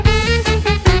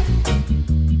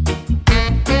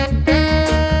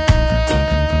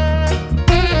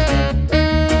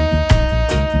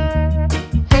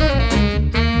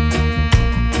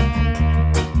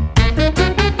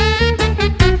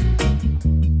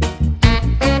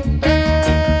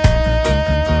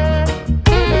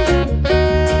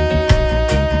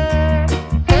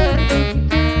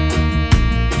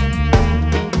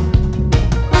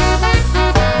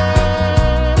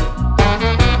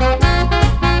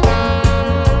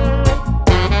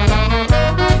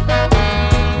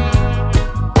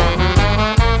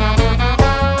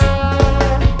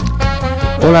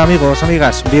Hola amigos,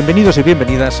 amigas, bienvenidos y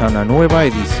bienvenidas a una nueva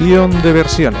edición de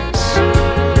Versiones.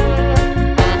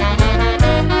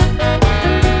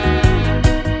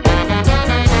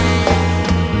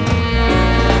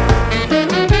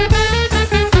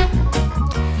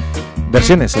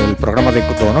 Versiones, el programa de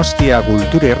Donostia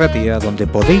Cultura y Ratia, donde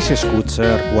podéis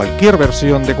escuchar cualquier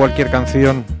versión de cualquier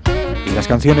canción y las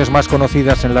canciones más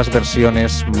conocidas en las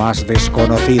versiones más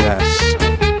desconocidas.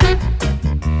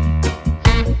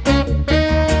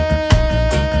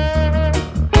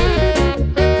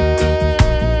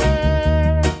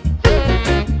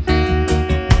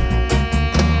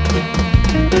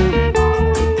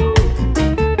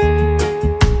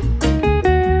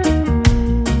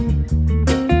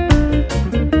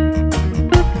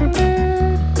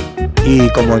 Y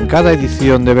como en cada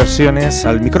edición de Versiones,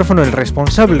 al micrófono el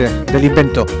responsable del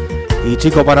invento y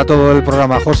chico para todo el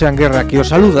programa, José Anguerra, que os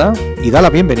saluda y da la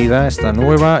bienvenida a esta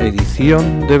nueva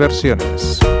edición de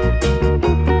Versiones.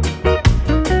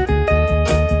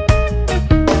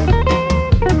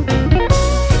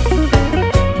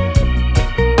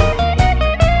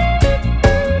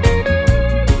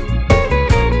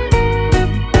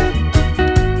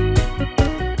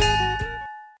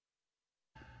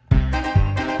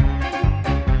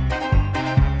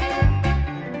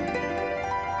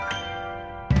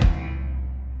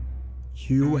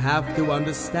 You have to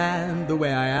understand the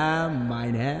way I am,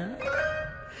 mein Herr.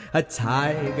 A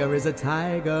tiger is a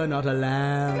tiger, not a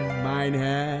lamb, mein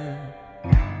Herr.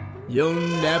 You'll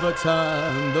never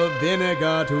turn the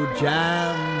vinegar to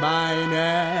jam, mein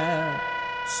Herr.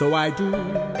 So I do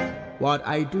what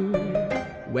I do.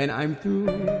 When I'm through,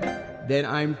 then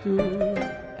I'm through,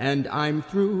 and I'm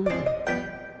through.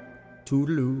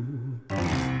 Toodaloo.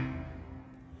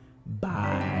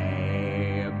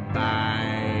 Bye,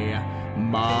 bye,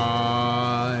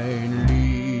 mein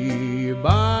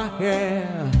lieber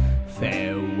Herr.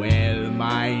 Farewell,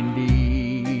 mein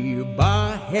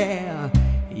lieber Herr.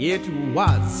 It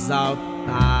was a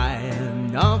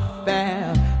fine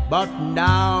affair, but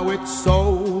now it's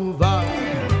over.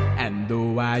 And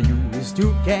though I used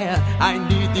to care, I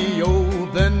need the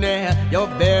open air. You're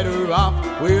better off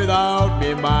without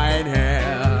me, mein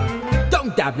Herr.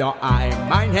 Don't dab your eye,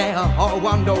 mein Herr, or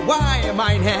wonder why,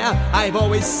 mein Herr. I've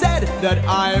always said that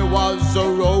I was a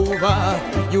rover.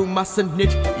 You mustn't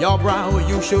knit your brow,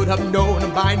 you should have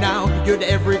known by now. You'd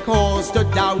every cause to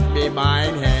doubt me,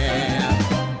 mein Herr.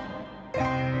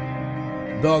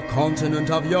 The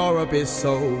continent of Europe is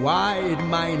so wide,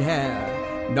 mein Herr.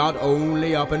 Not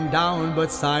only up and down,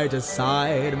 but side to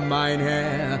side, mein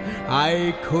Herr.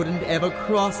 I couldn't ever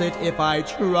cross it if I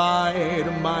tried,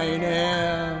 mein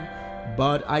Herr.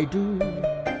 But I do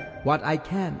what I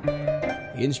can,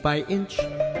 inch by inch,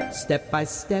 step by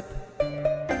step,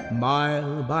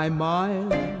 mile by mile,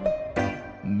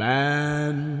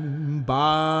 man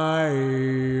by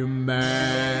man.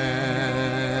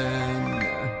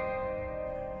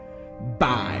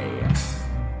 Bye,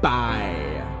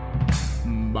 bye,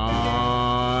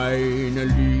 mein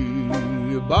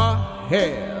lieber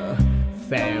Herr.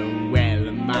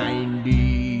 Farewell, mein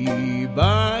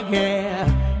lieber Herr.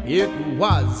 It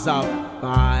was a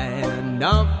fine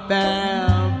affair,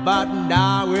 but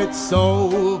now it's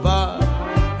over.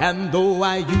 And though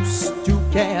I used to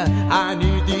care, I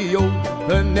need the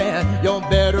open air. You're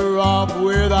better off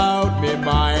without me,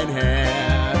 mein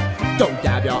Herr. Don't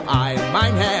dab your eye,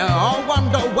 mein Herr, or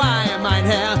wonder why, mein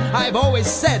Herr. I've always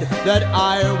said that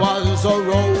I was a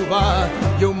rover.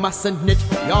 You mustn't knit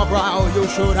your brow, you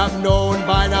should have known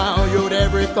by now. You'd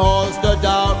every cause to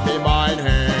doubt me, mein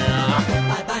Herr.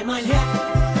 Bye, mein Herr.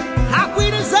 Auf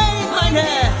Wiedersehen, mein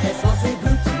Herr. Es war sehr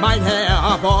gut. Mein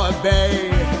Herr, vorbei.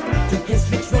 Du kennst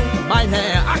mich schon. Mein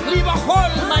Herr, ach lieber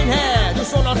Voll, mein Herr. Du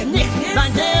sollst noch nicht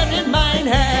dein Herrin, mein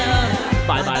Herr.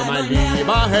 Bye, bye, mein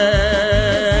lieber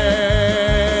Herr.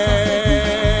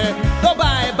 So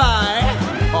bye, bye,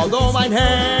 although mein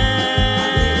Herr.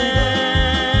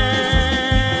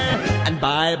 And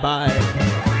bye, bye.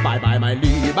 Bye bye, my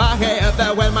lieber Herr,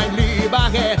 farewell, my lieber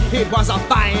Herr. It was a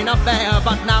fine affair,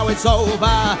 but now it's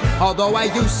over. Although I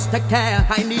used to care,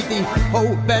 I need the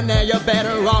open air. You're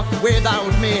better off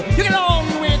without me. You get on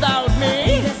without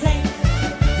me.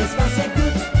 This was a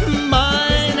good,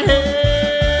 mein Herr.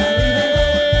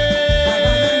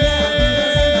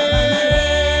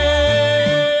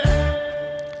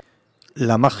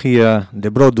 La magia de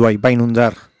Broadway va a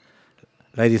inundar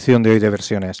la edición de hoy de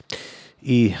Versiones.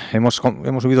 Y hemos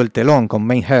subido el telón con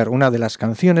Mein Herr, una de las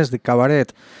canciones de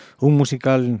Cabaret, un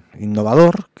musical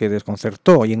innovador que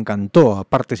desconcertó y encantó a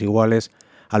partes iguales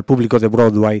al público de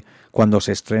Broadway cuando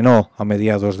se estrenó a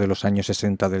mediados de los años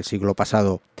 60 del siglo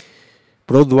pasado.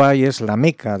 Broadway es la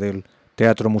meca del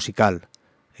teatro musical.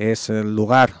 Es el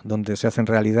lugar donde se hacen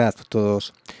realidad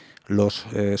todos los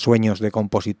sueños de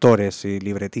compositores y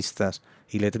libretistas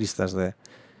y letristas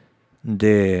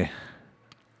del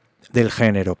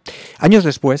género. Años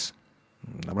después,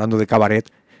 hablando de Cabaret,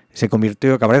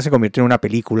 Cabaret se convirtió en una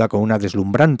película con una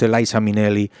deslumbrante Liza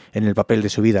Minnelli en el papel de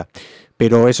su vida.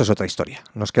 Pero eso es otra historia.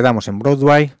 Nos quedamos en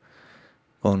Broadway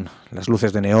con las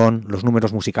luces de neón, los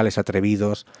números musicales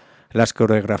atrevidos, las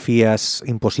coreografías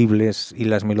imposibles y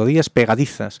las melodías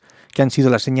pegadizas que han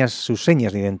sido sus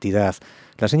señas de identidad.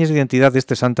 Las señas de identidad de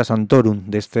este Santa Santorum,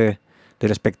 del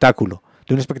espectáculo.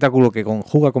 De un espectáculo que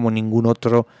conjuga como ningún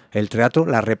otro el teatro,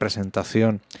 la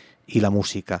representación y la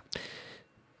música.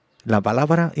 La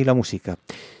palabra y la música.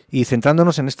 Y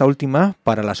centrándonos en esta última,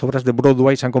 para las obras de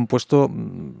Broadway se han compuesto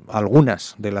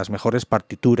algunas de las mejores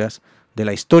partituras de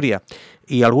la historia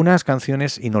y algunas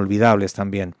canciones inolvidables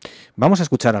también. Vamos a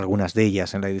escuchar algunas de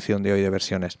ellas en la edición de hoy de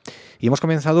versiones. Y hemos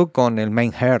comenzado con el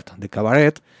Main Heart de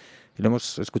Cabaret y lo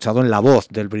hemos escuchado en la voz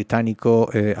del británico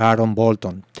Aaron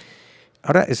Bolton.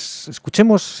 Ahora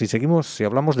escuchemos, si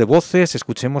hablamos de voces,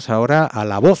 escuchemos ahora a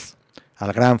la voz,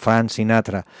 al gran Frank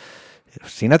Sinatra.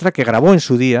 Sinatra, que grabó en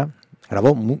su día,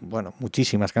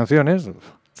 muchísimas canciones,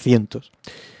 cientos,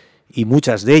 y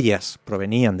muchas de ellas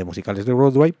provenían de musicales de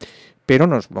Broadway, pero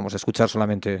nos vamos a escuchar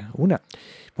solamente una.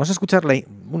 Vamos a escuchar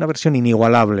una versión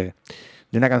inigualable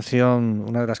de una canción,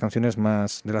 una de las canciones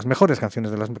de las mejores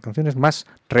canciones, de las canciones más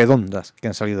redondas que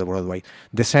han salido de Broadway,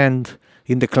 Descent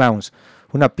in the Clowns,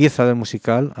 una pieza del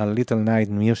musical A Little Night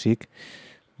Music,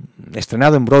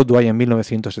 estrenado en Broadway en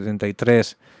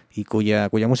 1973 y cuya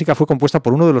música fue compuesta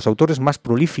por uno de los autores más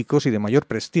prolíficos y de mayor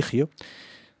prestigio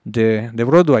de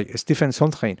Broadway, Stephen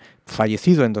Sondheim,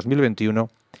 fallecido en 2021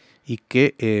 y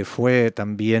que fue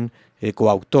también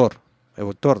autor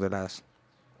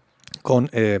con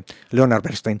Leonard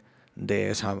Bernstein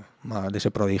de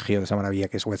ese prodigio, de esa maravilla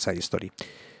que es West Side Story.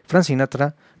 Frank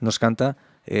Sinatra nos canta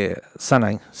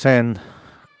Send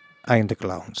in the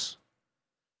Clowns.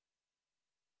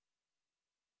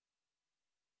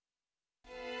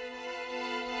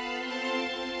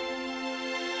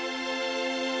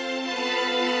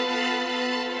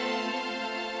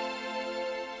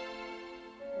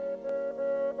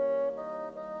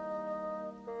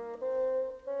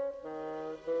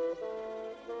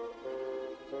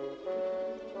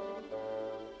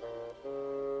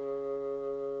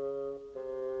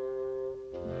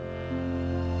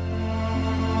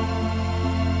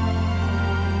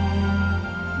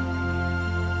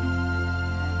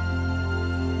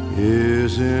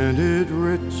 Isn't it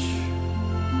rich?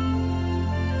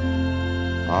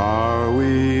 Are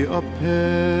we a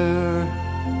pair?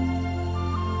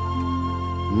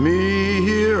 Me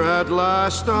here at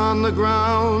last on the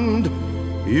ground,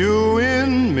 you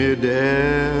in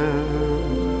midair.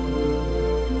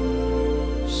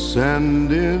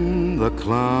 Send in the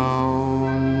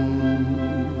clowns.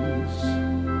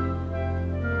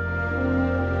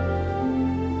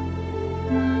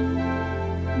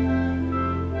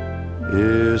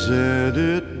 Isn't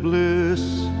it bliss?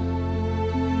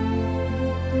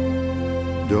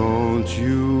 Don't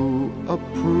you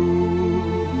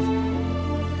approve?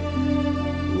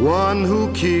 One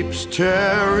who keeps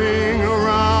tearing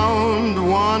around,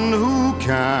 one who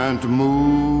can't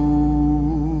move.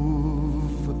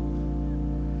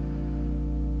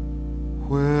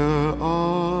 Where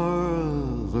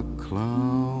are the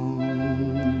clowns?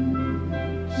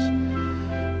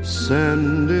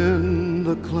 Send in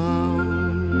the clowns.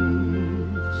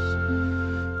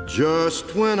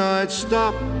 Just when I'd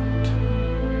stopped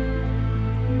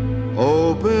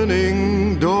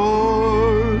opening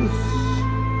doors,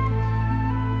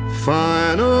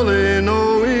 finally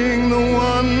knowing the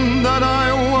one that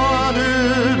I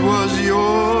wanted was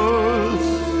yours,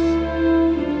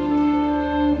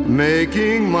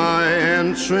 making my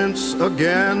entrance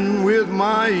again with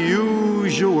my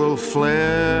usual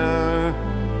flair,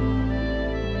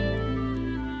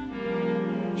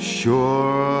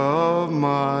 sure of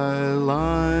my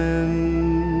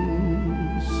lines,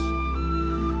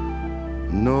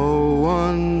 no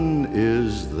one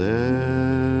is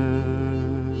there.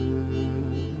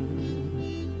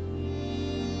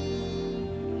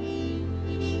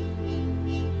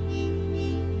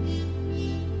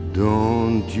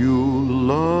 Don't you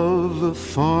love a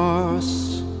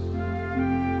farce?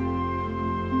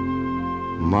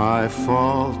 My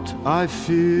fault, I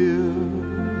fear.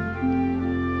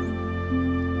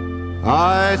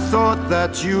 I thought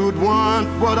that you'd want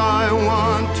what I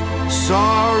want.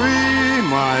 Sorry,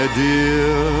 my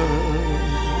dear.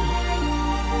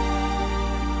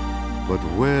 But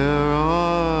where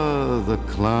are the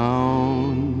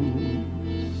clowns?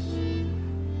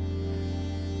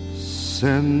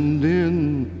 send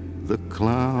in the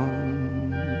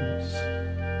clowns.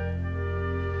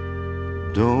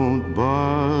 Don't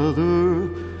bother,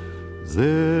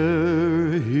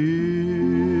 they're here.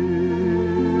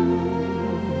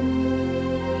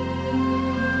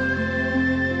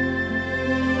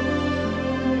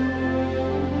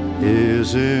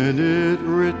 Isn't it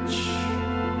rich?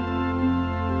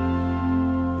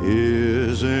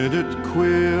 Isn't it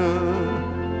queer?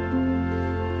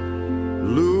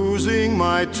 Losing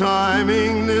my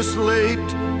timing this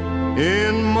late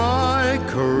in my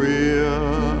career.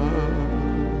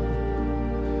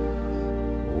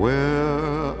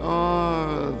 Where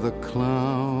are the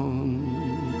clowns?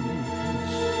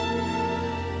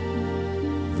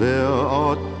 There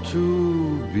ought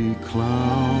to be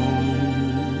clowns.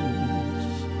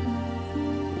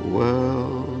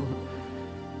 Well,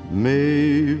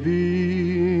 maybe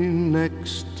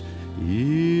next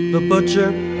year. The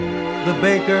butcher, the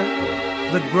baker,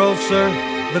 the grocer,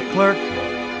 the clerk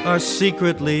are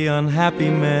secretly unhappy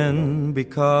men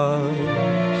because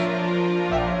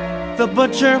the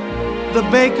butcher, the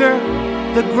baker,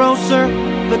 the grocer,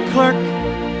 the clerk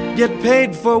get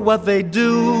paid for what they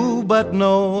do, but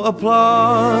no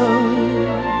applause.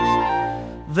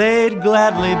 They'd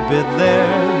gladly bid their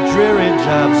dreary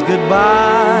jobs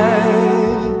goodbye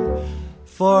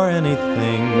for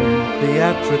anything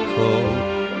theatrical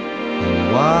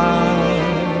and wide.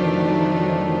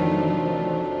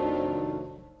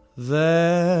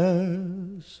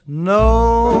 There's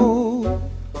no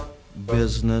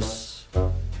business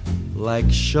like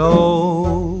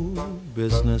show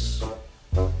business,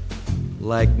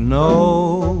 like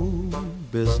no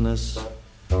business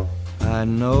I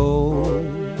know.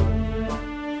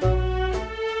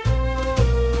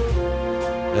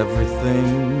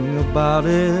 Everything about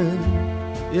it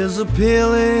is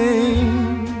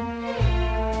appealing.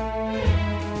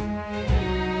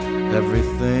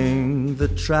 Everything the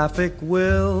traffic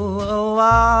will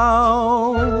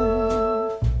allow.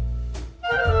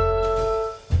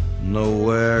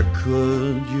 Nowhere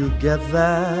could you get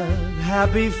that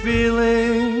happy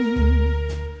feeling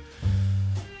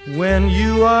when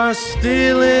you are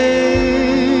stealing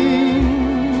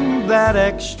that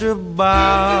extra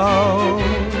bow.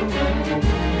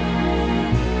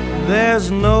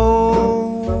 There's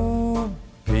no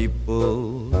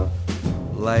people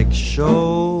like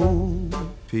show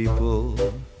people.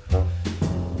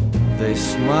 They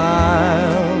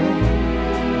smile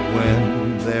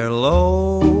when they're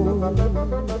low.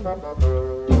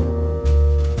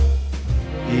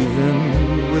 Even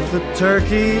with a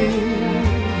turkey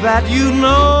that you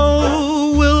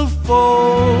know will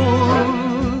fold,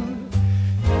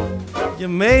 you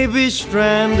may be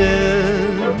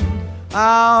stranded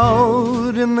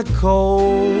out in the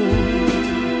cold.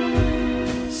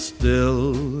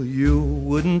 Still, you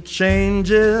wouldn't change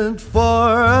it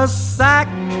for a sack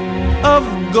of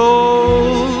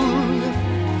gold.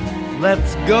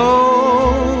 Let's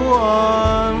go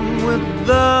on with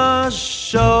the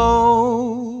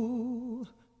show.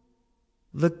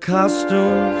 The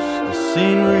costumes, the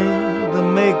scenery, the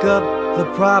makeup, the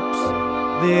props,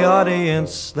 the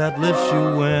audience that lifts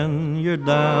you when you're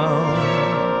down.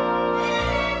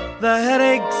 The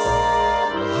headaches,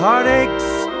 the heartaches,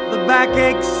 the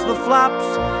backaches, the flops,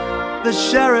 the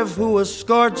sheriff who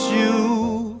escorts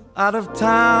you out of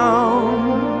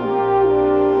town.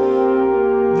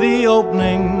 The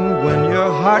opening when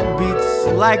your heart beats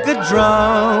like a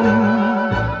drum.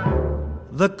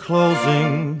 The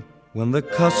closing when the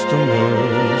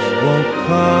customers won't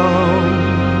come.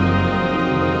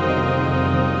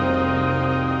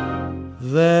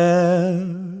 There's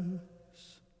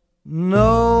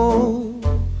no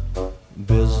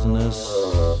business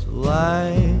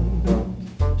like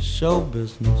show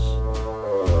business,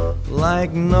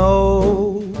 like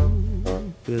no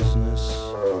business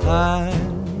I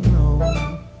know.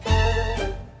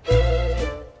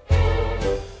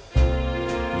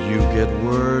 You get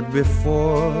word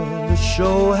before the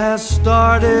show has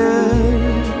started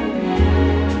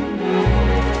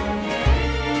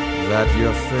that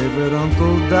your favorite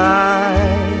uncle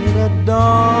died at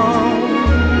dawn.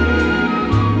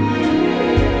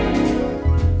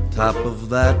 Top of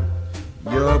that,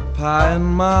 your pa and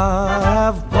ma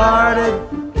have parted.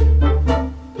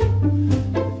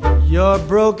 You're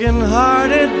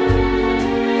broken-hearted,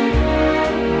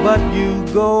 but you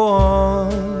go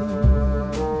on.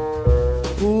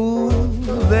 Ooh,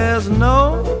 there's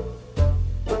no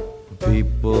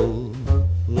people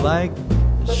like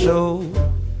show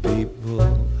people.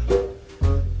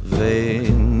 They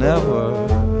never,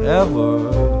 ever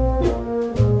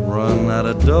run out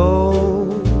of dough.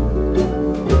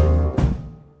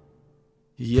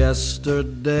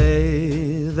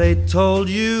 Yesterday they told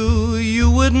you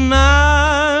you would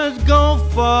not go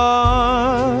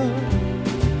far.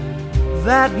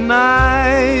 That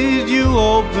night you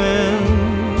opened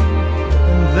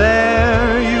and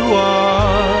there you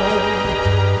are.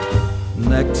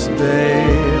 Next day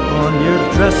on your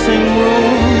dressing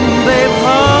room they've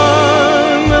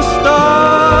hung a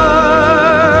star.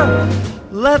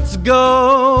 Let's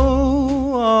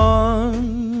go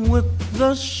on with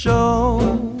the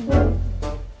show.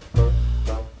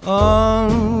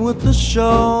 On with the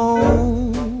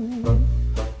show.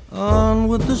 On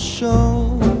with the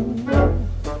show.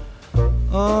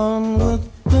 On with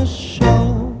the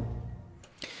show.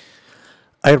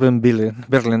 Irving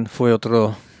Berlin fue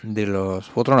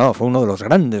fue uno de los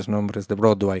grandes nombres de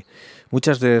Broadway.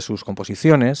 Muchas de sus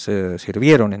composiciones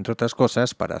sirvieron, entre otras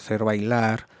cosas, para hacer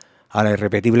bailar a la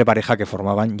irrepetible pareja que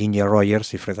formaban Ginger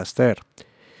Rogers y Fred Astaire.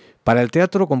 Para el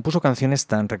teatro compuso canciones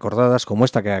tan recordadas como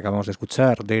esta que acabamos de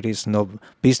escuchar, There is no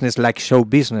business like show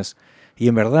business, y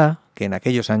en verdad que en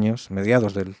aquellos años,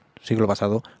 mediados del siglo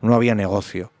pasado, no había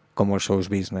negocio como el show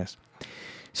business.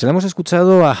 Se lo hemos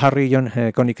escuchado a Harry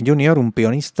Connick Jr., un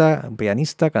pianista,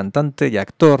 cantante y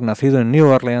actor nacido en New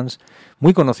Orleans,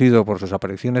 muy conocido por sus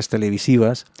apariciones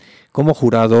televisivas como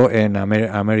jurado en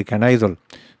American Idol.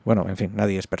 Bueno, en fin,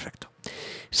 nadie es perfecto.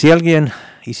 Si alguien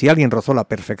rozó la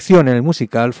perfección en el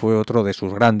musical fue otro de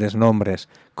sus grandes nombres,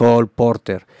 Cole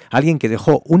Porter, alguien que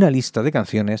dejó una lista de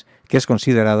canciones que es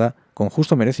considerada, con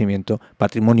justo merecimiento,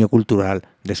 patrimonio cultural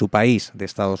de su país, de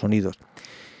Estados Unidos.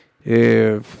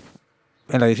 En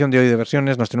la edición de hoy de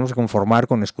versiones nos tenemos que conformar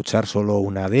con escuchar solo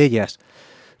una de ellas,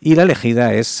 y la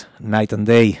elegida es Night and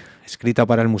Day, escrita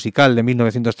para el musical de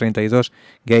 1932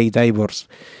 Gay Divorce.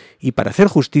 Y para hacer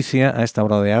justicia a esta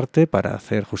obra de arte, para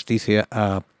hacer justicia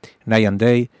a Night and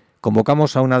Day,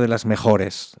 convocamos a una de las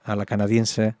mejores, a la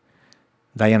canadiense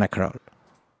Diana Krall.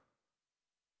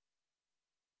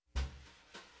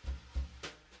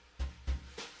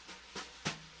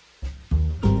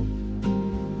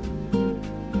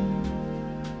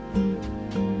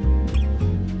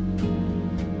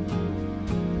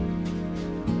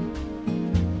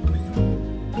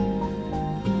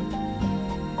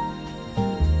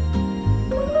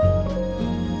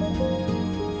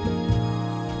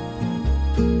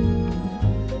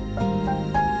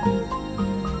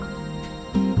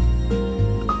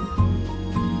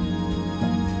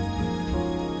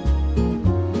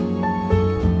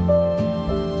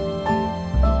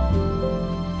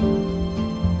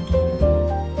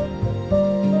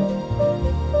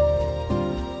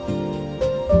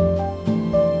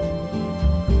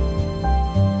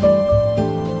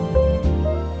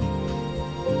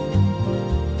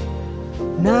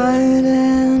 Night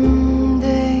and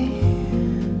day,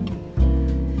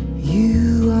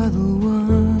 you are the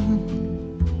one.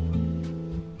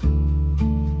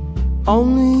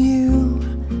 Only you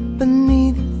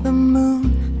beneath the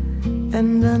moon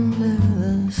and under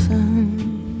the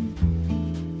sun.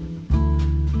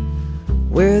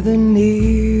 Whether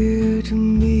near to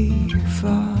me or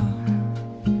far,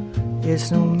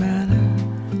 it's no matter,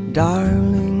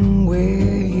 darling,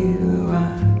 where you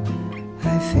are,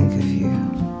 I think of you.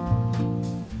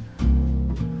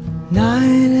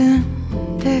 Night and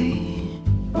day,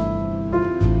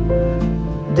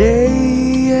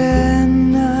 day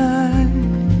and night.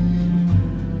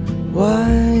 Why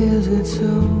is it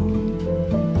so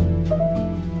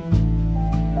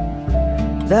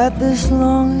that this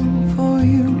longing for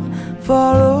you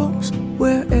follows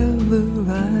wherever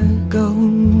I go?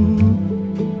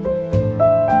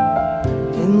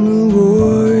 In the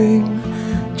roaring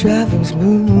traffic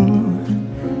smooth,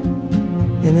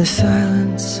 in the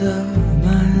silence of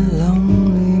my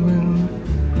lonely room,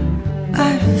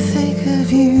 I think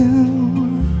of you.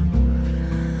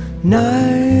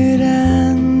 Night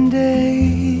and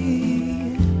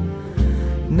day,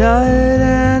 night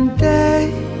and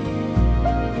day.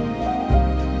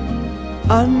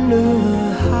 Under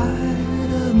the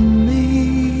hide of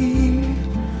me,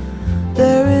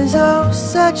 there is oh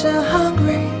such a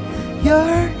hungry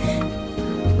yearning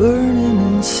burning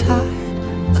inside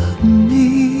of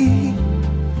me,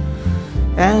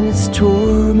 and its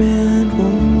torment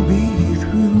won't be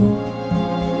through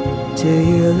till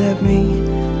you let me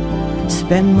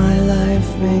spend my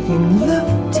life making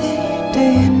love to you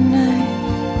day and night,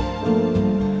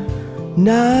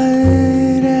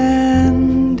 night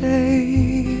and day.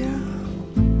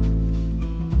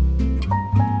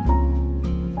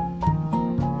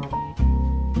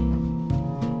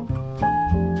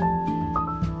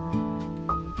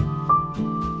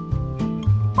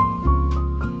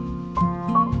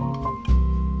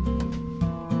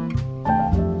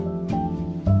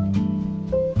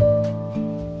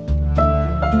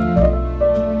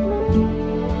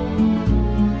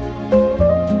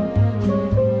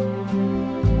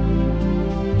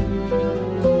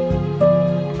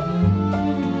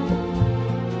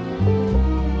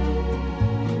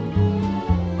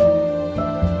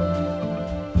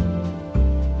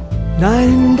 night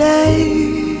and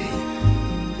day,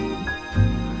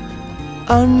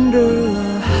 under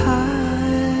the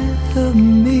height of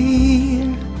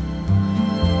me.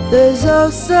 There's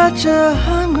such a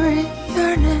hungry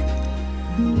yearning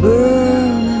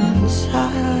burning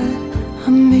inside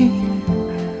of me,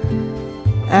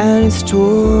 and its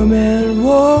torment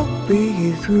won't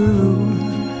be through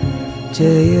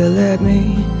till you let me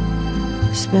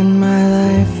spend my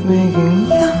life making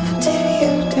love to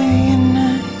you day and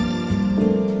night,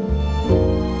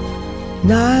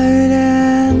 night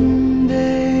and day.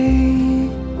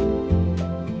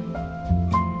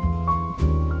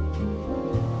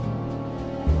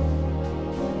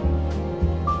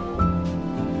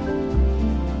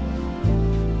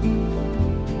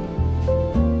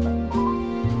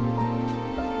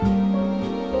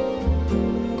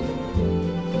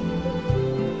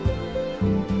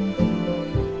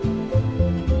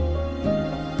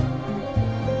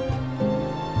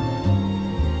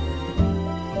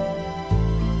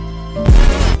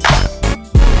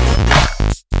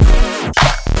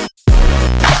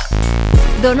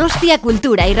 Donostia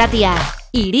Kultura Irratia,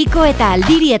 hiriko eta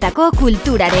aldirietako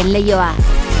kulturaren leioa.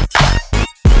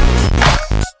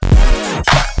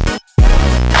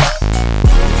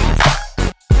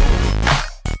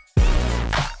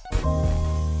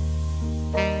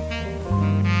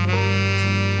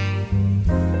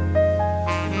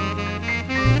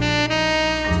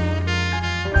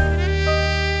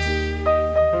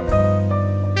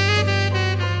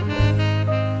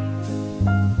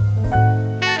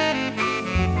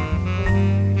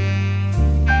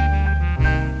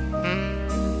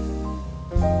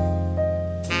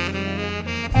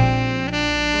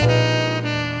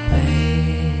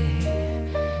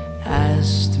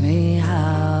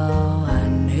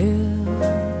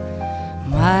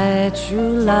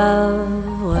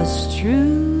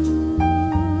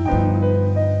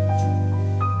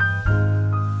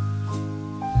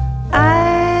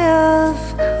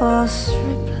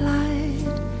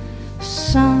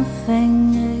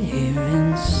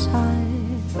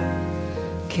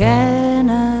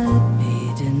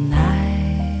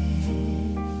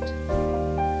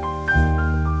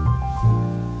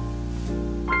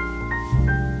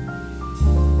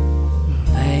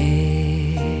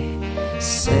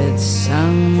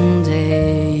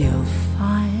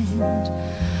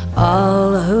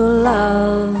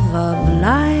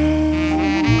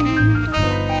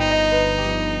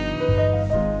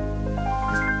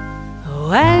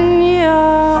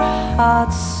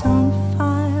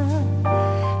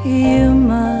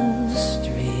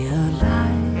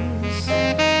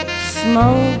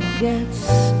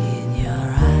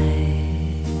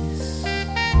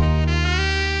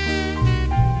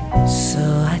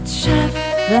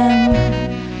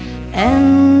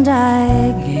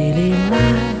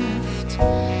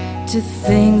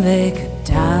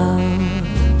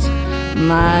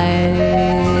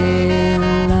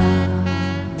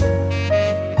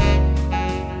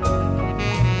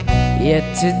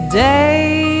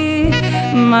 Today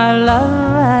my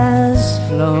love has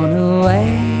flown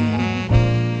away.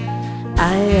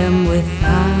 I am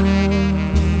without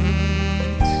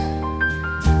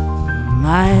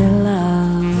my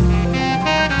love.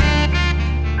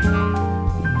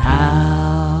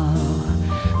 Now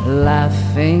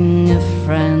laughing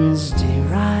friends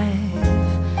derive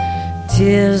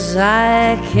tears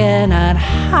I cannot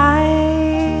hide.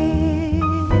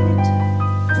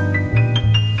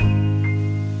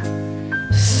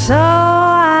 So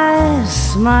I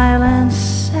smile and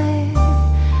say,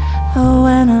 oh,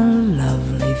 when a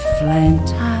lovely flame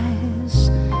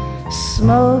dies,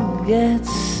 smoke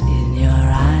gets in your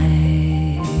eyes.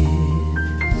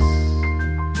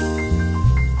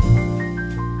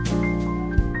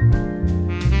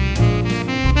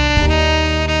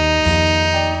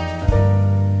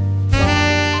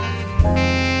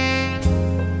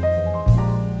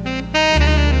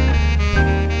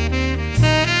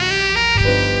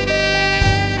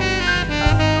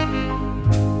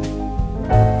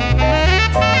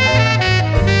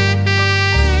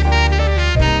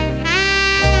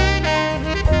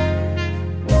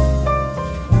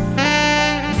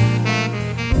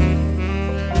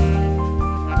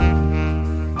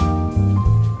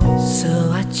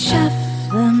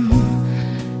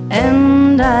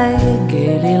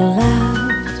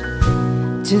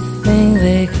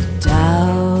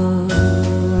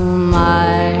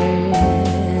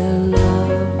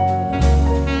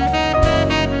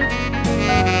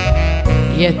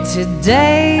 Yet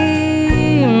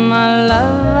today my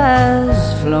love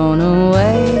has flown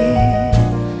away.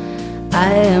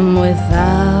 I am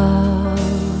without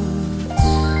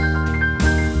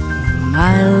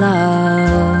my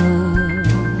love.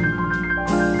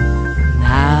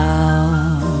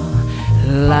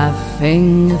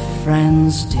 laughing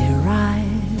friends deride,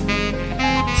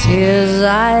 tears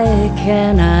I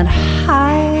cannot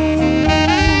hide.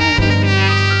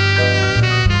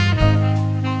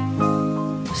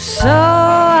 So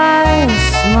I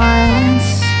smile and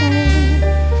say,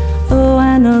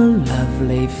 when a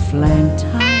lovely flame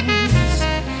ties,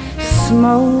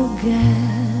 smoke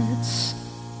gets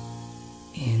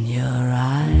in your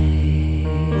eyes.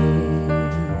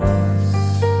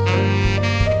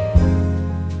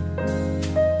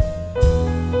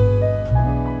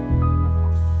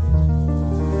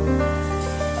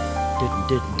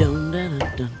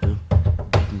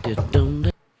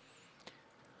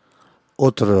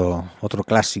 Otro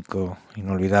clásico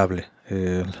inolvidable,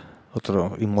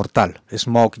 otro inmortal,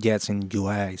 Smoke Jets in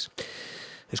Your Eyes,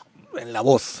 en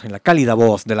la cálida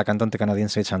voz de la cantante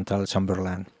canadiense Chantal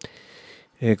Chamberlain,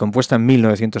 compuesta en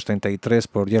 1933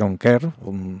 por Jerome Kern,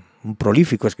 un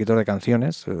prolífico escritor de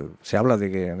canciones. Se habla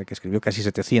de que escribió casi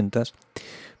 700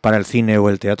 para el cine o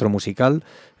el teatro musical.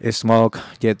 Smoke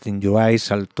Jets in Your Eyes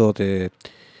saltó de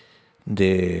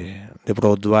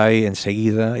Broadway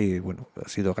enseguida y bueno, ha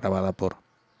sido grabada por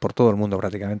todo el mundo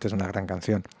prácticamente. Es una gran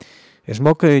canción.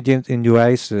 Smoke Jets in Your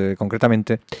Eyes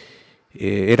concretamente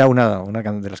era una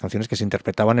de las canciones que se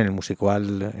interpretaban en el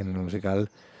musical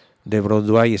de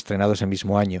Broadway, estrenado ese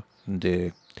mismo año,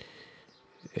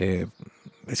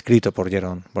 escrito por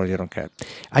Jerome Kern.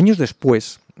 Años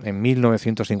después, en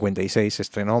 1956, se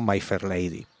estrenó My Fair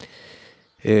Lady.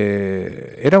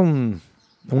 Era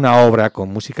una obra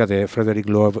con música de Frederick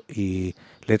Loeb y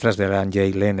letras de Alan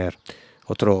J. Lerner,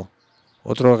 otros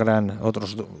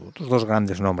dos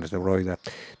grandes nombres de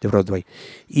Broadway.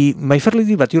 Y My Fair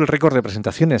Lady batió el récord de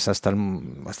presentaciones hasta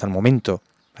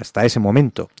ese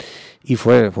momento, y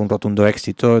fue un rotundo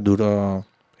éxito. Duró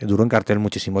en cartel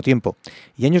muchísimo tiempo.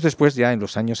 Y años después, ya en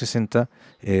los años 60,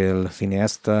 el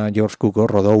cineasta George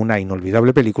Cukor rodó una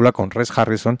inolvidable película con Rex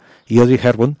Harrison y Audrey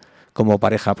Hepburn como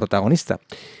pareja protagonista.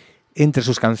 Entre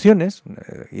sus canciones,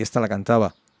 y esta la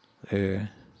cantaba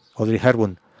Audrey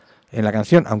Hepburn en la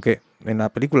canción, aunque en la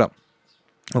película,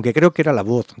 aunque creo que era la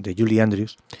voz de Julie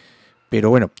Andrews, pero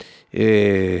bueno,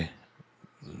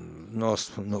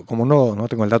 como no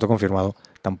tengo el dato confirmado,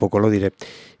 tampoco lo diré.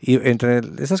 Y entre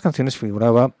esas canciones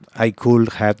figuraba I Could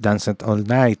Have Danced All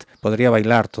Night, podría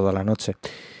bailar toda la noche,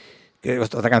 que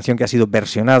es otra canción que ha sido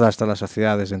versionada hasta la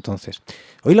saciedad desde entonces.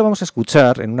 Hoy la vamos a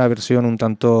escuchar en una versión un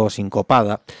tanto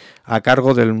sincopada, a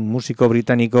cargo del músico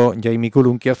británico Jamie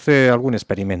Cullum, que hace algún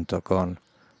experimento con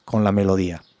la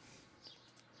melodía.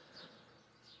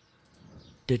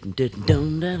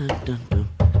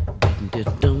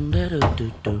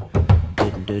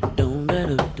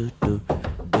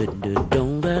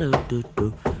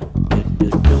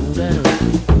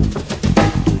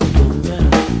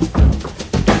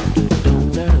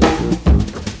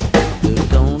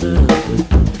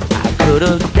 Could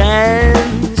have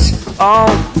danced all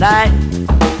night.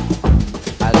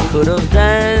 I could have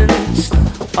danced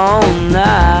all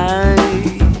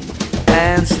night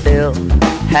and still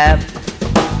have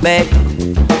begged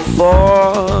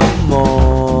for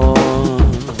more.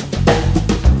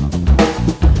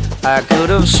 I could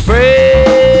have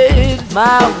spread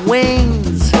my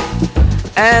wings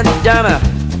and done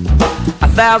a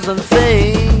thousand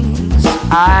things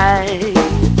I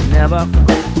never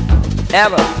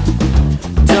ever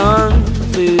done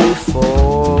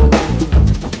before.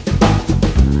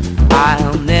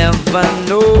 I'll never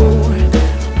know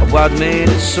what made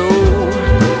it so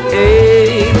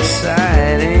exciting,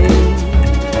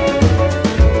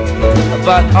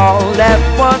 but all at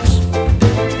once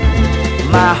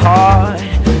my heart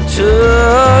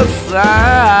took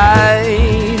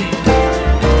flight.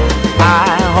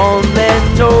 I only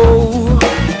know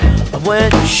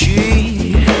when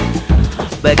she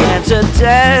began to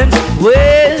dance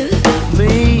with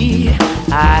me.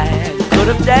 I could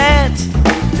have danced,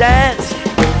 danced,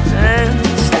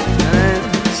 danced,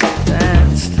 danced,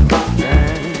 danced,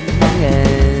 danced.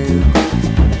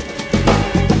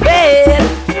 Bed,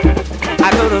 I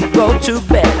could have gone to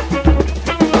bed.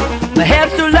 My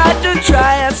head's too light to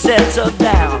try and settle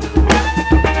down.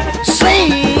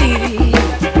 Sleep,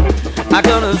 I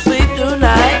could have sleep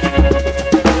tonight.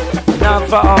 Not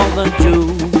for all the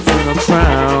jewels in a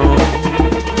crown.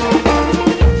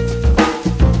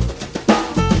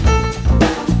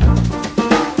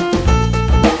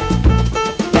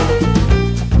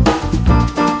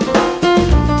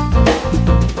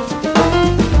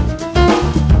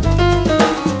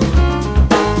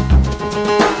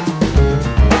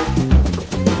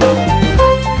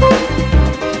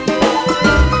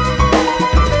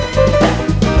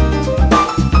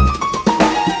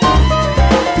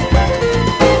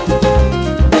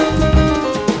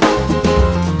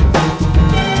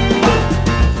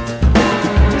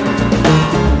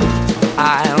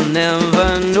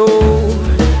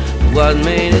 what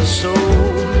made it so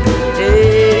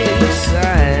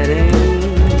exciting.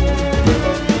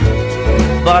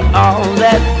 But all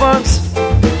that once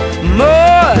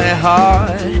my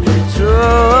heart to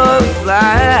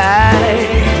fly.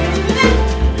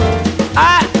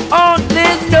 I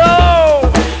only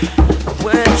know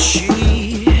when she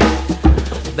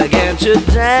began to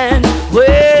dance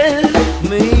with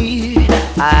me,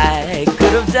 I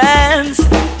could have danced,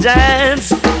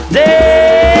 danced,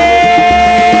 danced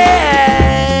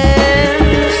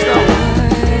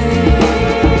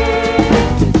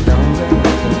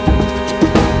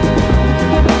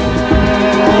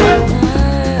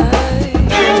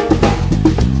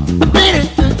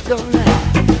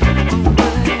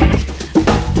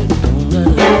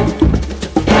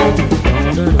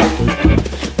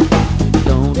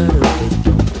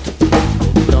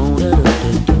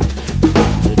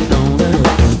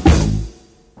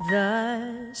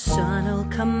The sun will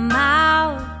come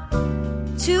out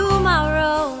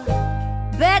tomorrow.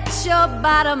 Bet your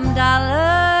bottom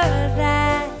dollar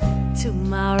that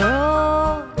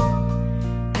tomorrow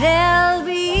there'll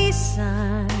be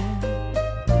sun.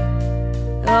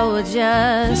 Oh,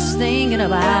 just thinking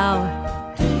about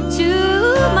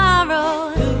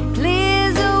tomorrow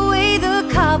clears away the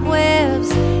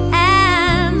cobwebs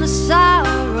and the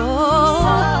sorrow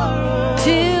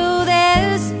till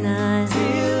there's none.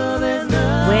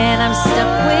 When I'm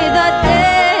stuck with a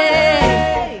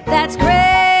day that's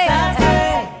gray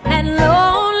and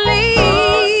lonely,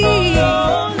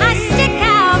 I stick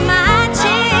out my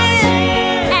chin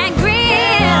and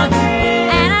grin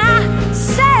and I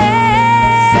say,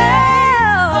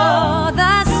 oh,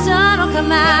 the sun will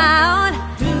come out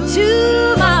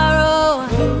tomorrow,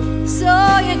 so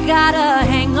you gotta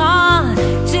hang on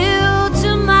till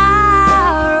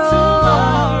tomorrow.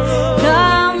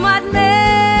 Come what may,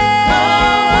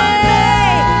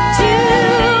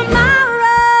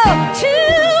 tomorrow,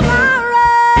 tomorrow.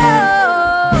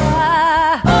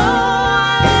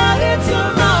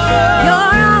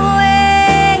 You're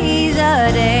always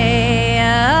a day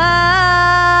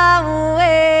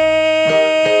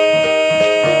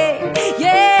away.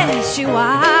 Yes, you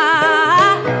are.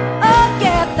 Oh,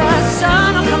 yeah, the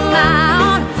sun will come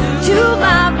out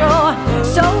tomorrow,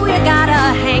 so you gotta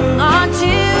hang on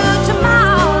till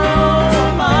tomorrow.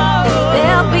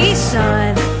 There'll be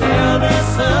sun.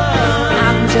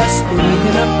 I'm just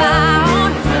thinking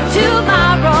about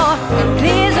tomorrow.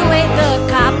 Clears away the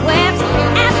cobwebs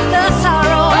and the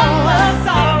sorrow.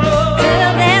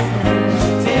 Till there's none.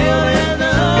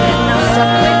 And I'm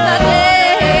stuck with the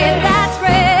day that's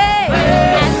gray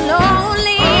and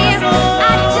lonely.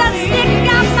 I just stick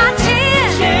out my chin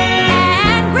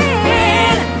and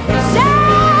grin. Say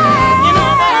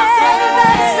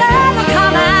the sun will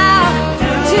come out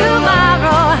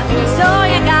tomorrow, so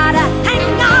you gotta hang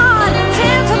on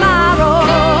till tomorrow.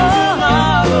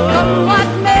 Come what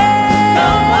may,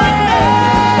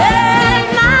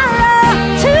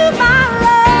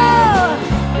 tomorrow.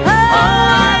 Oh,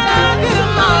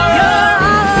 you're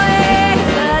always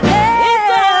a day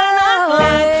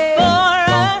away.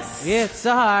 It's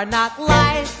a hard knock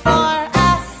life for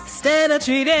us. Instead of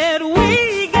treated,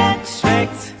 we get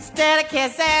tricked. Instead of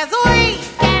kisses, we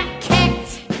get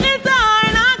kicked. It's a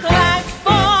hard knock life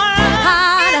for us.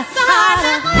 It's a hard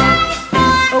knock life for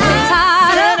us. Oh, it's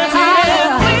harder, Instead of treated,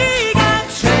 harder. we get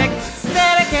tricked.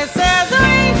 Instead of kisses,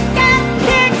 we get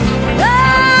kicked.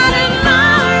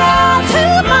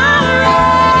 Tomorrow.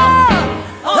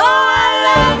 Oh, I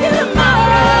love you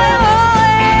tomorrow.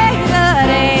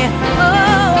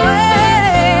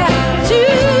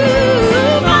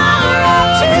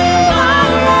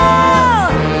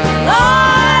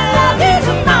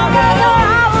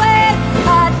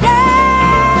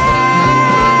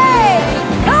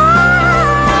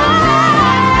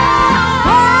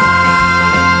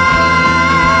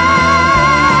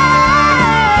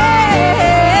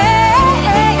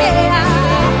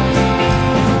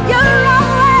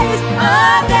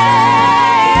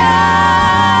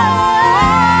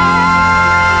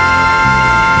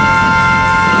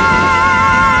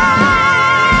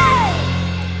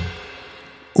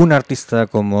 Un artista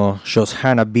como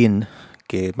Shoshana Bean,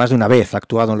 que más de una vez ha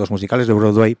actuado en los musicales de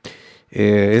Broadway,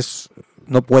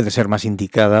 no puede ser más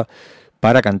indicada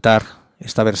para cantar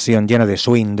esta versión llena de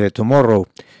swing de Tomorrow,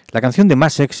 la canción de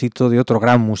más éxito de otro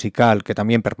gran musical que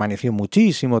también permaneció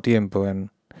muchísimo tiempo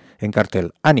en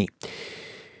cartel, Annie.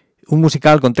 Un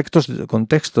musical con textos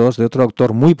de otro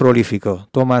autor muy prolífico,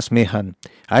 Thomas Meehan.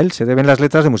 A él se deben las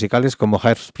letras de musicales como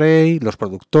Hairspray, Los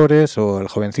Productores o El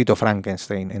Jovencito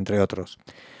Frankenstein, entre otros.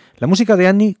 La música de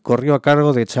Annie corrió a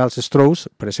cargo de Charles Strouse,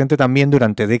 presente también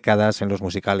durante décadas en los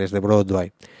musicales de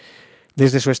Broadway.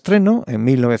 Desde su estreno en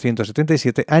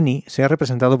 1977, Annie se ha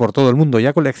representado por todo el mundo y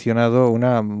ha coleccionado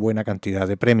una buena cantidad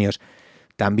de premios.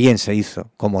 También se hizo,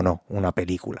 como no, una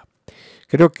película.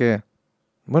 Creo que,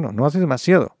 bueno, no hace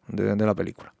demasiado de la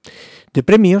película. De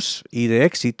premios y de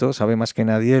éxito sabe más que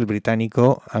nadie el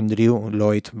británico Andrew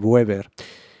Lloyd Webber.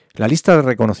 La lista de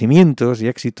reconocimientos y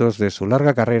éxitos de su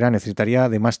larga carrera necesitaría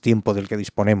de más tiempo del que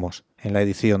disponemos en la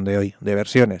edición de hoy de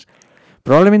versiones.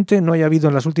 Probablemente no haya habido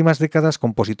en las últimas décadas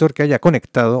compositor que haya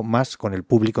conectado más con el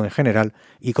público en general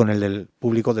y con el del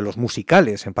público de los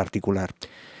musicales en particular.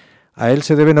 A él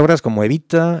se deben obras como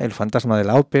Evita, El fantasma de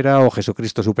la ópera o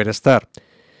Jesucristo Superstar,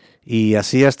 y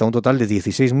así hasta un total de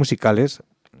 16 musicales,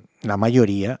 la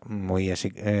mayoría muy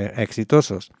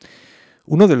exitosos.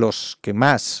 Uno de los que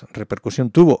más repercusión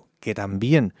tuvo, que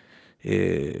también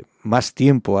más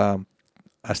tiempo ha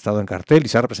estado en cartel y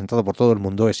se ha representado por todo el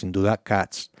mundo, es sin duda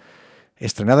Cats.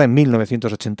 Estrenada en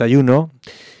 1981,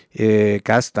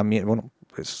 Cats también, bueno,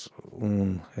 es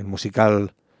el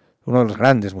musical, uno de los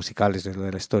grandes musicales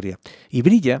de la historia, y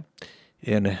brilla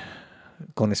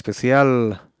con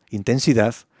especial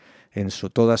intensidad en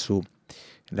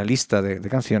la lista de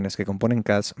canciones que componen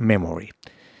Cats, Memory.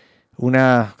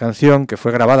 Una canción que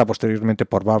fue grabada posteriormente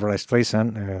por Barbra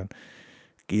Streisand,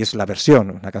 y es la versión,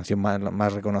 una canción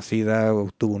más reconocida,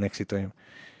 tuvo un éxito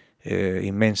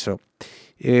inmenso.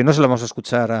 No se la vamos a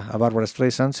escuchar a Barbra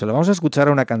Streisand, se la vamos a escuchar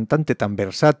a una cantante tan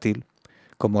versátil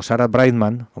como Sarah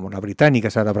Brightman, como la británica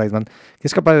Sarah Brightman, que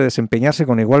es capaz de desempeñarse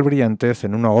con igual brillantez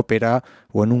en una ópera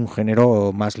o en un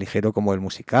género más ligero como el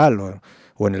musical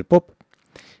o en el pop.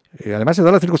 Además se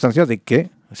da la circunstancia de que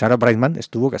Sarah Brightman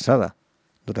estuvo casada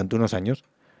durante unos años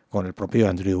con el propio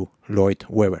Andrew Lloyd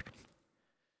Webber.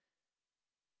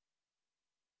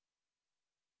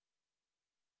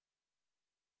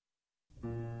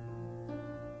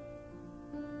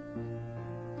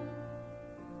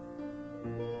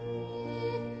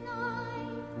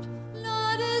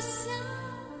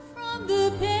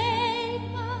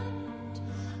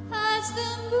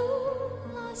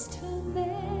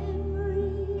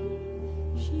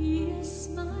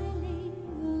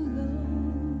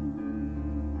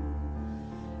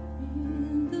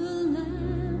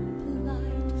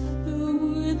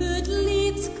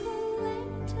 Fatalistic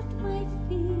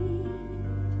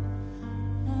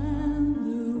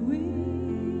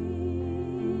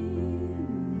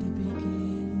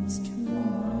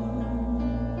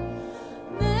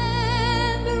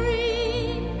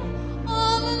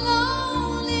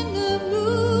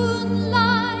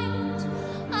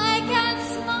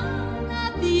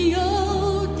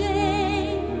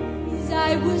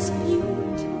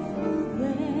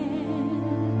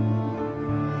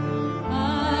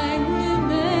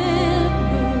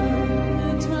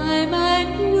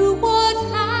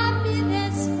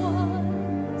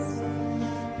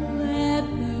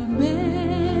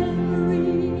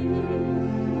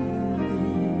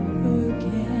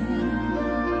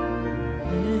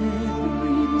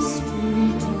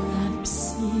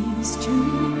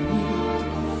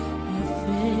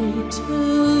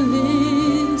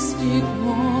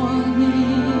warning.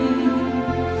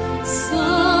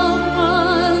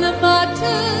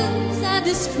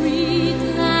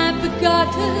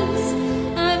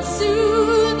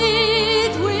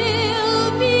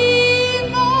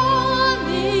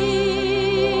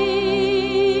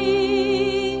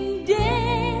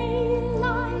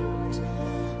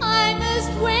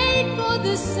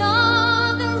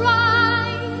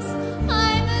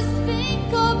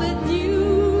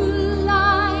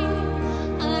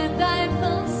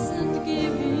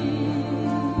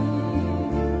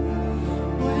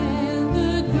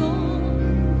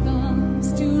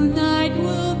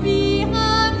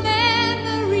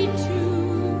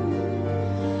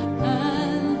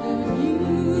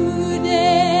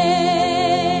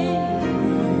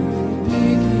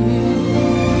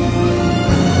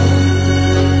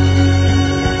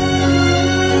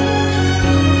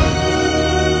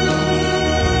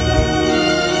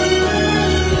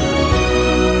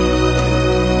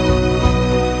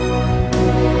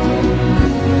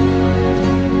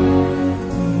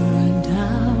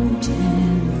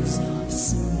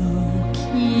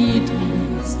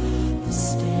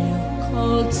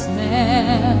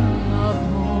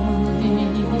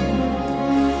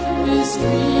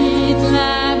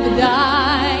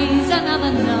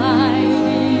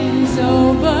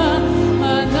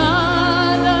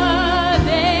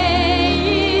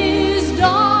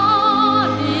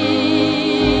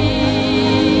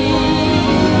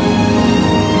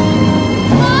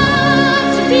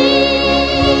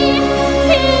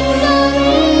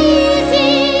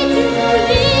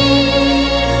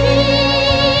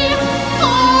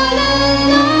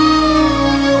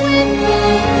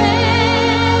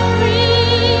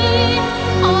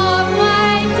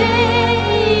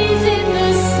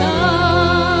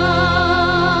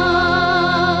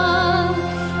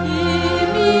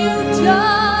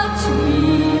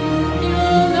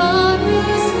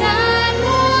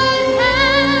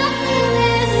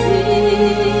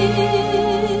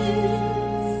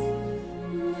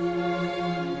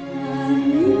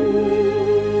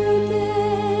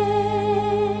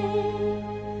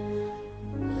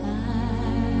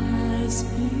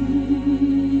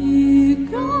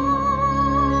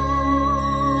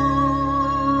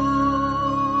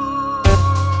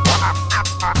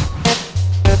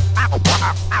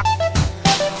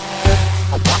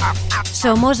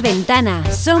 Somos ventana,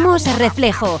 somos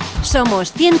reflejo,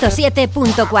 somos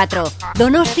 107.4.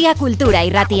 Donostia Kultura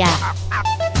Irratia.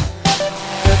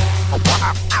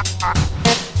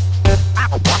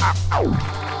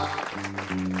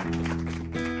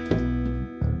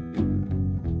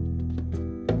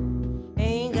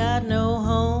 Ain't got no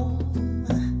home,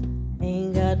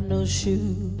 ain't got no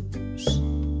shoes,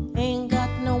 ain't got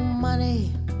no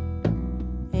money,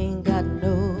 ain't got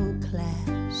no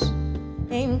class,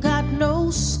 ain't got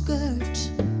no skirt,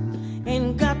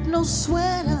 ain't got no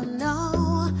sweater,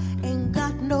 no, ain't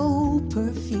got no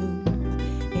perfume,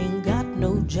 ain't got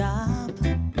no job,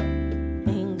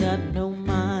 ain't got no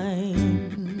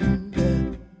mind,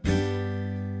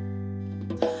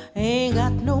 ain't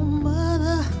got no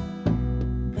mother,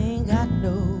 ain't got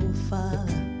no father,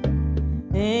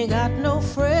 ain't got no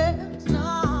friends,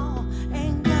 no,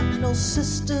 ain't got no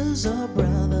sisters or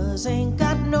brothers, ain't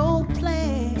got no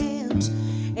plans,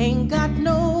 ain't got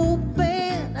no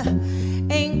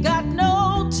band, ain't got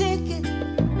no ticket,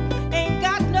 ain't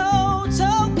got no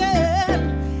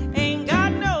token, ain't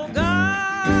got no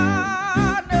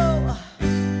God, no,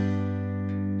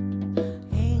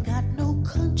 ain't got no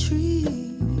country,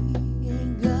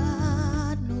 ain't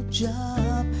got no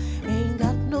job, ain't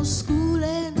got no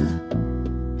schooling,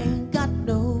 ain't got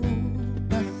no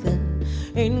nothing,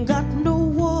 ain't got no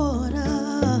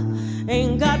water,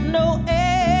 ain't got no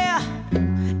air,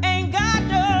 ain't got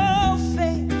no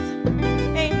faith,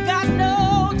 ain't got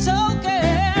no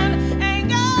token, ain't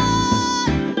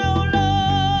got no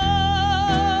love,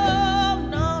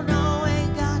 no, no,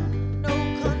 ain't got no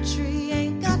country,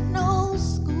 ain't got no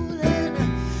schooling,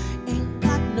 ain't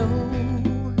got no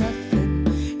nothing,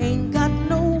 ain't got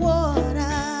no water,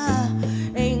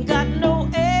 ain't got no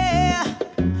air,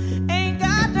 ain't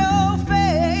got no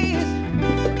faith,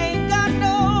 ain't got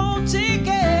no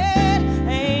ticket,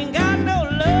 ain't got no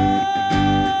love,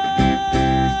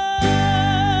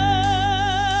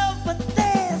 but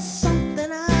there's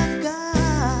something I've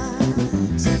got.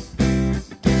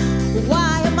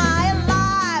 Why am I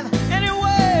alive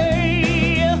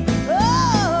anyway?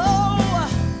 Oh,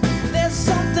 there's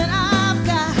something I've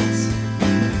got.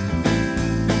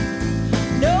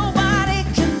 Nobody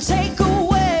can take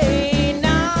away.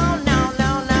 No, no,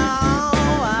 no, no.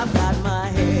 I've got my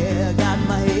hair, got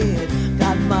my head,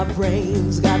 got my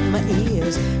brains, got my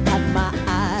ears, got my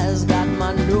eyes, got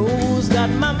my nose, got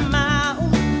my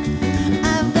mouth.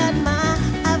 I've got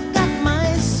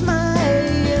my smile.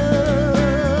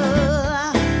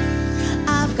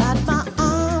 I've got my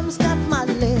arms, got my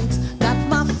legs, got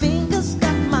my fingers,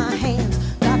 got my hands,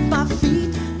 got my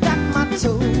feet, got my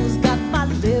toes, got my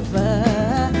liver,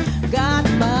 got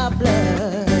my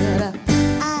blood.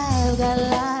 I've got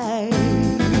life.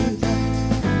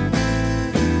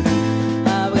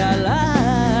 I've got life.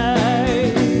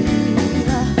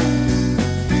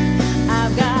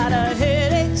 I've got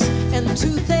headaches and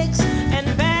toothaches and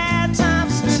bad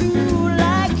times too,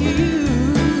 like you.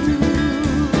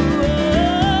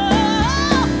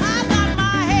 I've got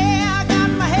my hair, got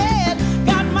my head,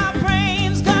 got my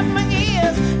brains, got my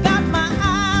ears, got my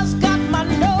eyes, got my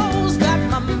nose, got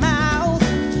my mouth.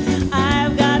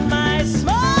 I've got my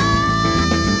smile.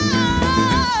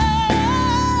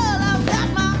 I've got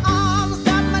my arms,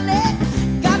 got my neck,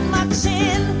 got my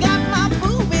chin, got my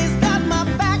boobies, got my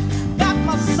back, got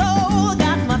my soul,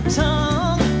 got my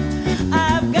tongue.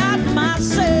 I've got my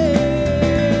sex.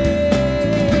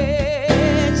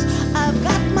 I've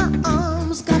got my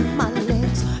arms, got my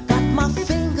legs, got my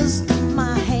fingers, got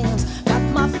my hands, got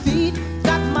my feet,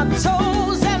 got my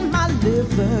toes and my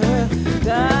liver,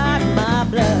 got my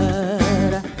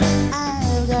blood.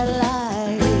 I've got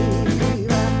life.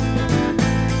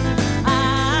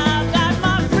 I've got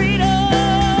my freedom.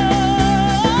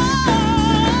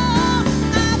 I've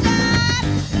got love.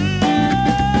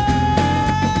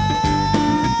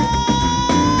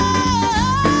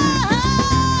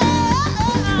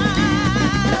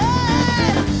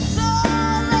 So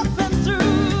up and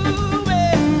through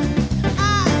it.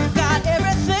 I've got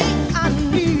everything I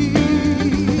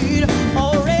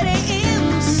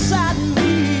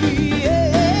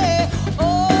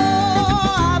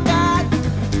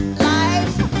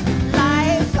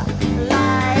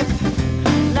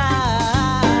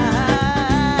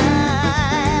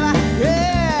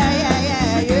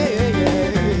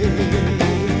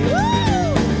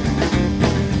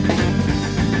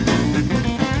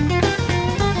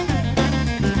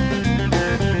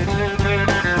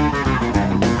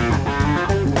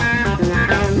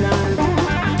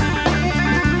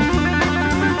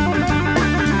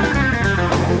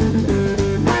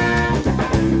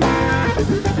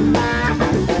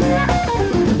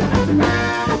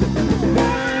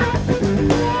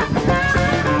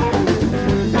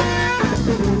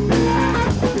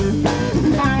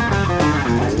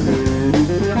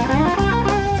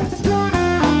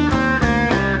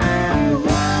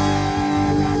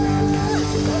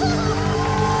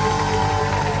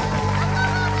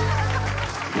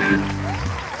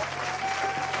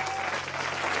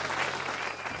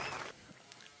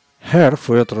Hair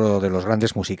fue otro de los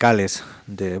grandes musicales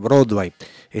de Broadway.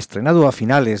 Estrenado a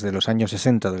finales de los años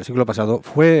 60 del siglo pasado,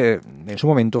 fue en su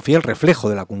momento fiel reflejo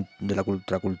de la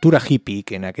contracultura hippie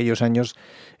que en aquellos años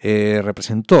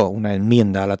representó una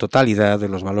enmienda a la totalidad de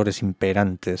los valores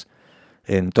imperantes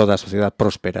en toda sociedad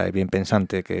próspera y bien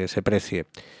pensante que se precie.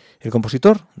 El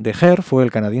compositor de Hair fue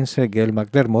el canadiense Gail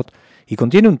McDermott y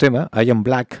contiene un tema, I Am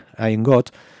Black, I Am God,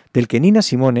 del que Nina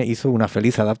Simone hizo una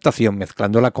feliz adaptación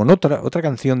mezclándola con otra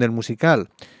canción del musical,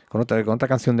 con otra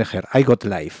canción de Hair, I Got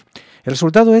Life. El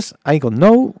resultado es I Got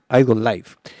Know, I Got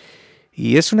Life.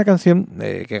 Y es una canción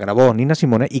que grabó Nina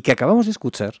Simone y que acabamos de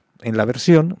escuchar en la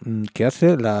versión que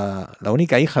hace la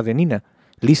única hija de Nina,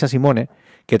 Lisa Simone,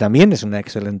 que también es una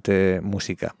excelente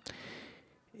música.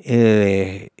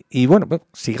 Y bueno,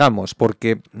 sigamos,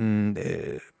 porque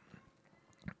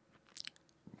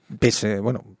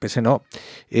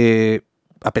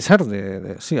a pesar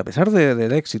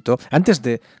del éxito, antes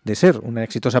de ser una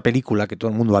exitosa película que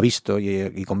todo el mundo ha visto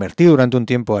y convertir durante un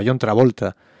tiempo a John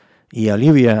Travolta y a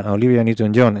Olivia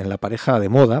Newton-John en la pareja de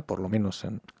moda, por lo menos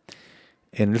en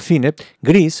el cine,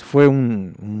 Grease fue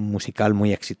un musical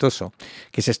muy exitoso,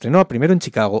 que se estrenó primero en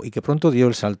Chicago y que pronto dio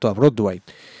el salto a Broadway,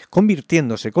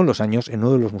 convirtiéndose con los años en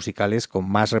uno de los musicales con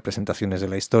más representaciones de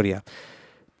la historia.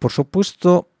 Por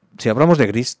supuesto, si hablamos de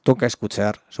Grease, toca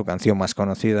escuchar su canción más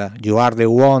conocida, You Are the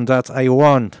One That I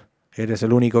Want, eres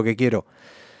el único que quiero.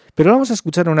 Pero vamos a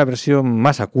escuchar una versión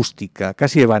más acústica,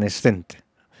 casi evanescente,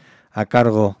 a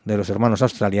cargo de los hermanos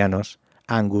australianos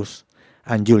Angus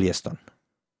and Julia Stone.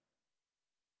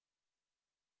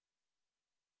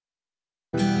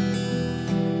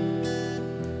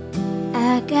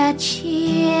 I got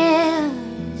chills,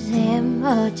 they're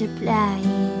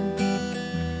multiplying,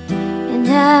 and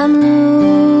I'm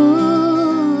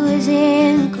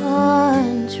losing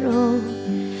control,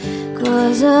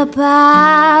 'cause the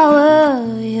power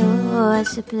you're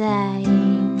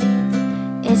supplying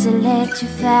is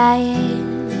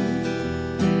electrifying.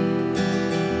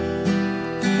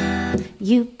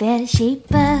 You better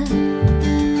shape up,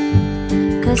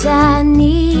 'cause I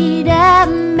need a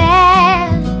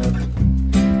man,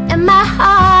 and my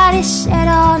heart is set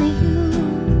on you.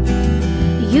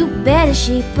 You better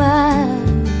shape up,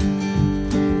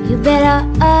 you better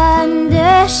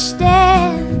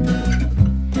understand.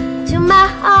 To my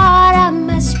heart I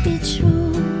must be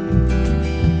true,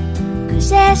 'cause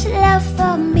there's love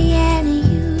for me and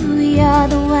you. You're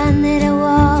the one that I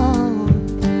want.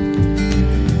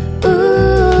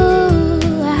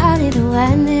 Ooh, honey, the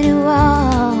one that I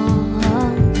want.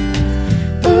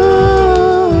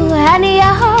 Ooh, honey,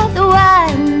 you're the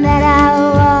one that I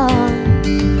want.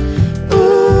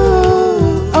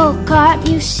 Ooh, oh, can't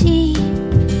you see?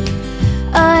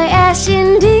 Oh, yes,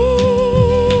 indeed.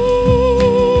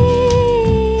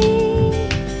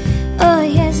 Oh,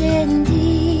 yes, indeed.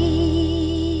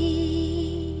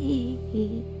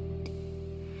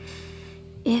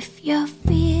 If you're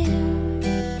filled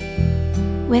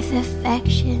with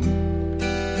affection,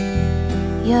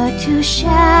 you're too shy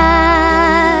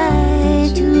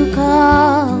to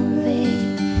convey.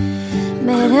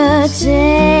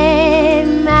 Meditate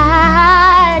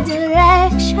my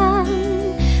direction.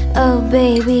 Oh,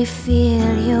 baby,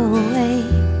 feel your way.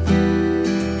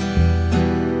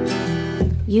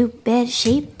 You better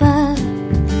shape up,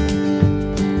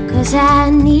 'cause I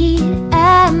need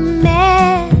a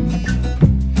man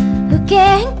who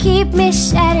can keep me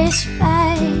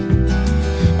satisfied.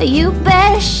 You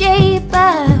better shape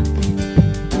up,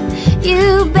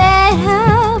 you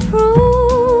better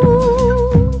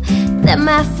prove that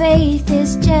my faith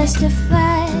is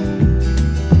justified.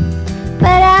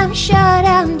 But I'm sure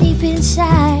down deep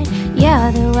inside,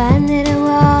 you're the one that I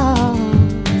want.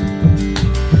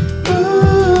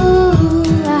 Ooh,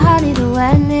 honey, the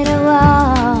one that I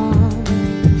want.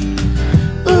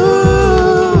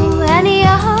 Ooh, honey,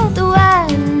 you're the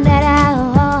one that I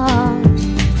want.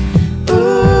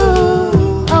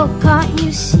 Ooh, oh, can't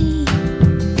you see?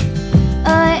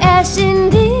 Oh, yes,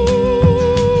 indeed.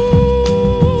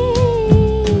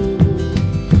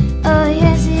 Oh,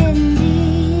 yes, indeed.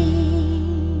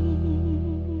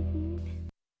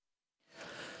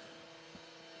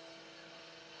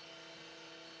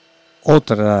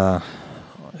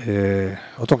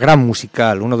 Otro gran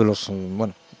musical, uno de los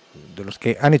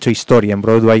que han hecho historia en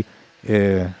Broadway,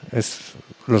 es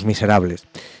Los Miserables.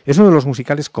 Es uno de los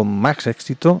musicales con más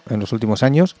éxito en los últimos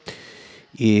años,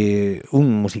 y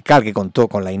un musical que contó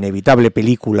con la inevitable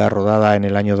película rodada en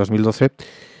el año 2012,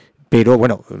 pero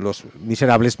bueno, Los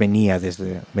Miserables venía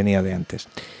de antes.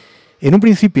 En un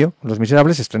principio, Los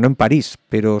Miserables se estrenó en París,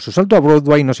 pero su salto a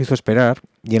Broadway nos hizo esperar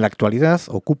y en la actualidad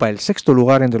ocupa el 6º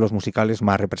lugar entre los musicales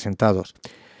más representados.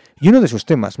 Y uno de sus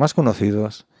temas más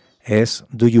conocidos es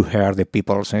Do You Hear the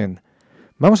People Sing?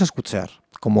 Vamos a escuchar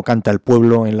cómo canta el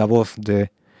pueblo en la voz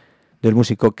del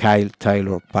músico Kyle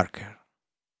Taylor Parker.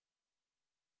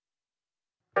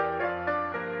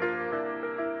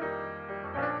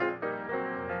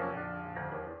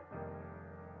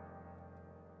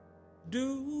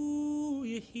 Do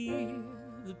you hear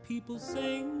the people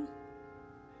sing,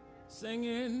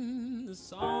 singing the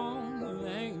song of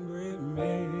angry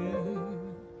men?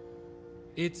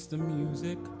 It's the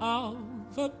music of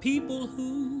a people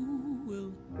who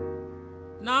will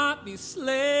not be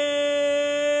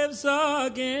slaves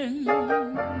again.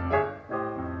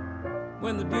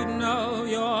 When the beating of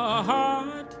your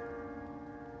heart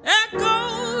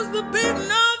echoes the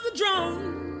beating of the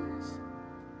drums,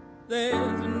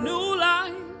 there's a new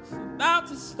life about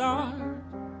to start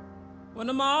when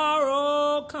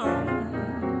tomorrow comes.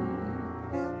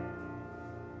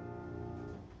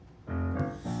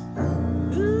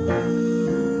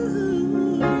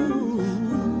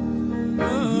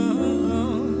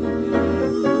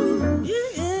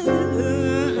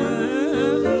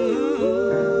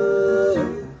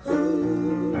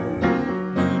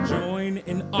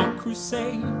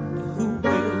 Crusade, who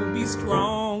will be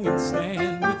strong and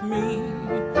stand with me?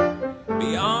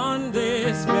 Beyond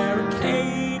this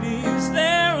barricade, is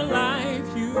there a life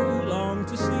you long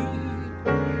to see?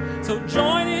 So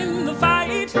join in the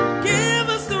fight, give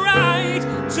us the right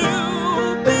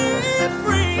to be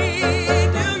free.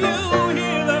 Do you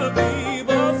hear the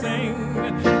people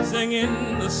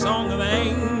singing the song of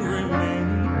angry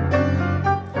men?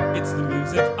 It's the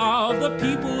music of the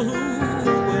people who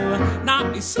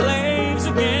not be slaves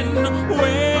again. When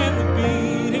the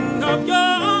beating of your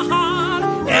heart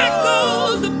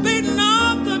echoes the beating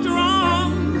of the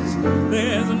drums,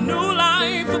 there's a new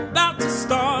life about to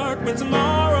start when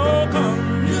tomorrow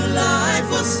comes. New life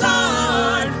will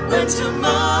start when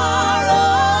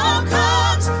tomorrow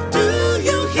comes. Do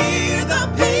you hear the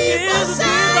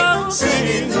people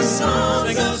singing the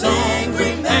songs of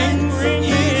angry men?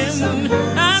 It's the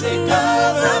music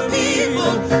of the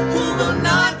people who will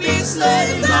not be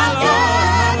slaves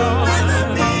again. When the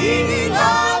beating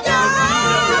of your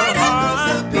heart echoes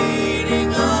the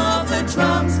beating of the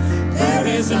drums, there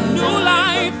is a new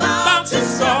life about to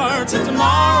start when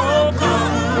tomorrow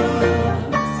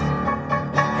comes.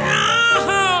 Oh,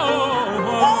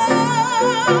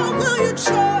 will you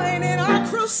join in our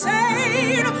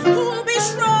crusade? Who will be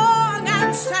strong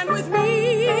and stand with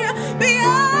me?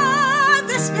 Beyond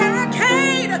this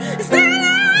barricade, is there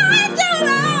life you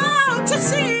long to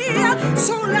see?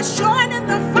 So let's join in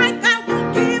the fight that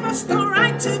will give us the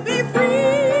right to be free.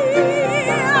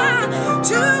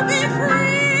 To be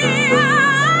free.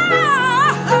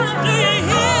 Do you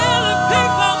hear the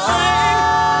people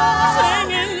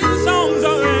singing songs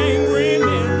of angry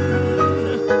men?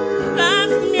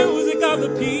 That's the music of the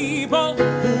people who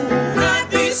not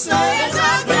be slaves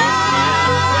again.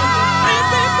 And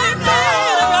the beating of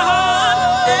your heart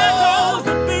echoes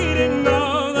the beating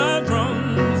of the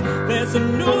drums. There's a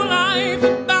new life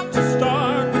about to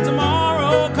start when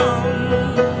tomorrow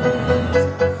comes.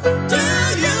 Do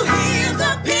you hear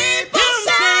the people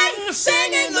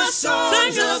singing the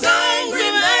songs of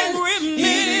angry men?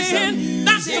 It is the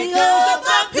music of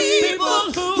the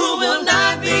people who will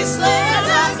not be slaves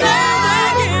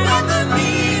again. When the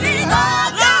beating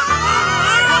of the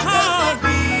heart echoes the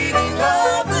beating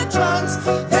of the drums,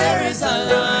 there is a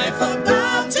life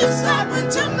about to start when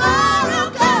tomorrow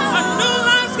comes. A new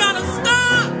life's gotta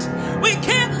start. We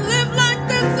can't live like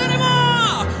this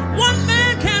anymore. One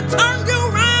man can't turn you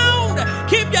around.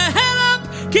 Keep your head up,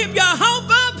 keep your hope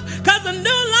up, 'cause a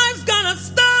new life's gonna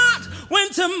start when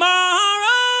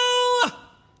tomorrow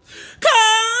comes.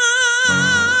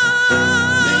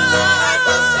 New life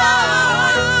will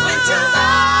start when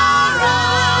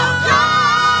tomorrow comes.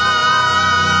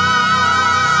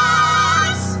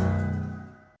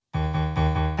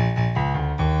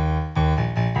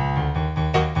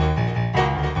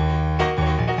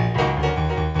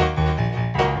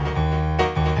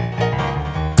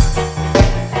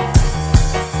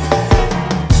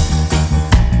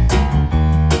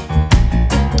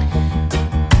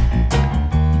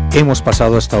 Hemos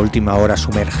pasado esta última hora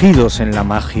sumergidos en la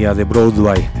magia de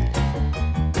Broadway.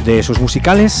 De sus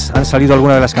musicales han salido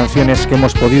algunas de las canciones que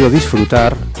hemos podido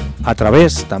disfrutar a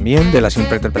través también de las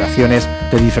interpretaciones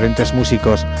de diferentes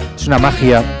músicos. Es una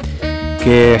magia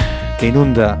que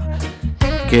inunda,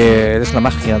 que es la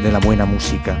magia de la buena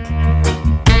música.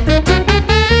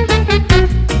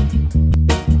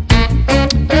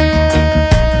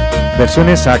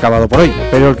 Versiones ha acabado por hoy,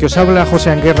 pero el que os habla,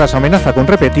 José Anguerras, amenaza con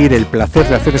repetir el placer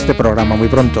de hacer este programa muy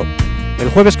pronto. el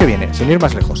jueves que viene, sin ir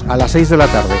más lejos, a las 6 de la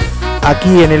tarde,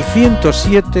 aquí en el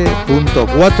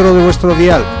 107.4 de vuestro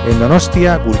dial, en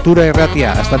Donostia Kultura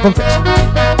Irratia. Hasta entonces.